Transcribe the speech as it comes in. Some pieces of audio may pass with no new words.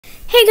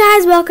Hey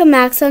guys, welcome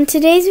back. So in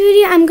today's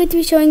video, I'm going to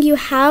be showing you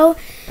how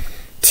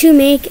to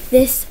make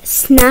this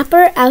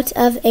snapper out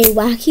of a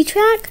wacky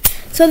track.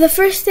 So the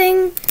first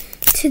thing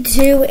to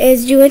do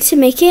is you're going to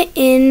make it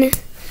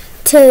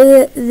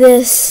into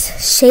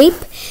this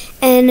shape,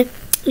 and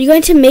you're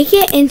going to make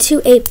it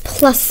into a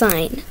plus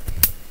sign,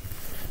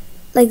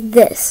 like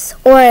this,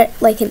 or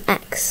like an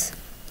X.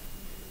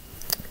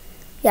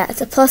 Yeah,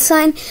 it's a plus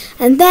sign.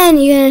 And then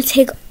you're going to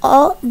take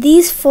all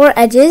these four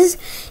edges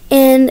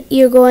and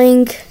you're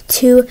going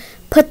to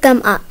put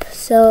them up.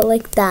 So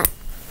like that.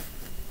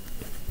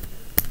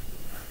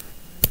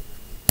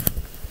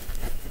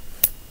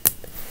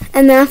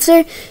 And then after,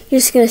 you're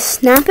just going to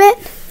snap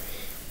it.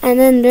 And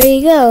then there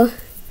you go.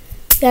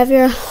 You have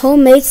your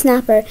homemade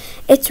snapper.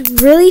 It's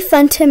really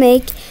fun to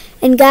make.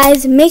 And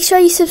guys, make sure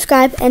you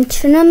subscribe and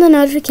turn on the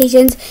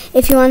notifications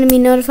if you want to be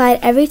notified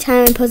every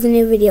time I post a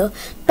new video.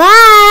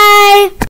 Bye!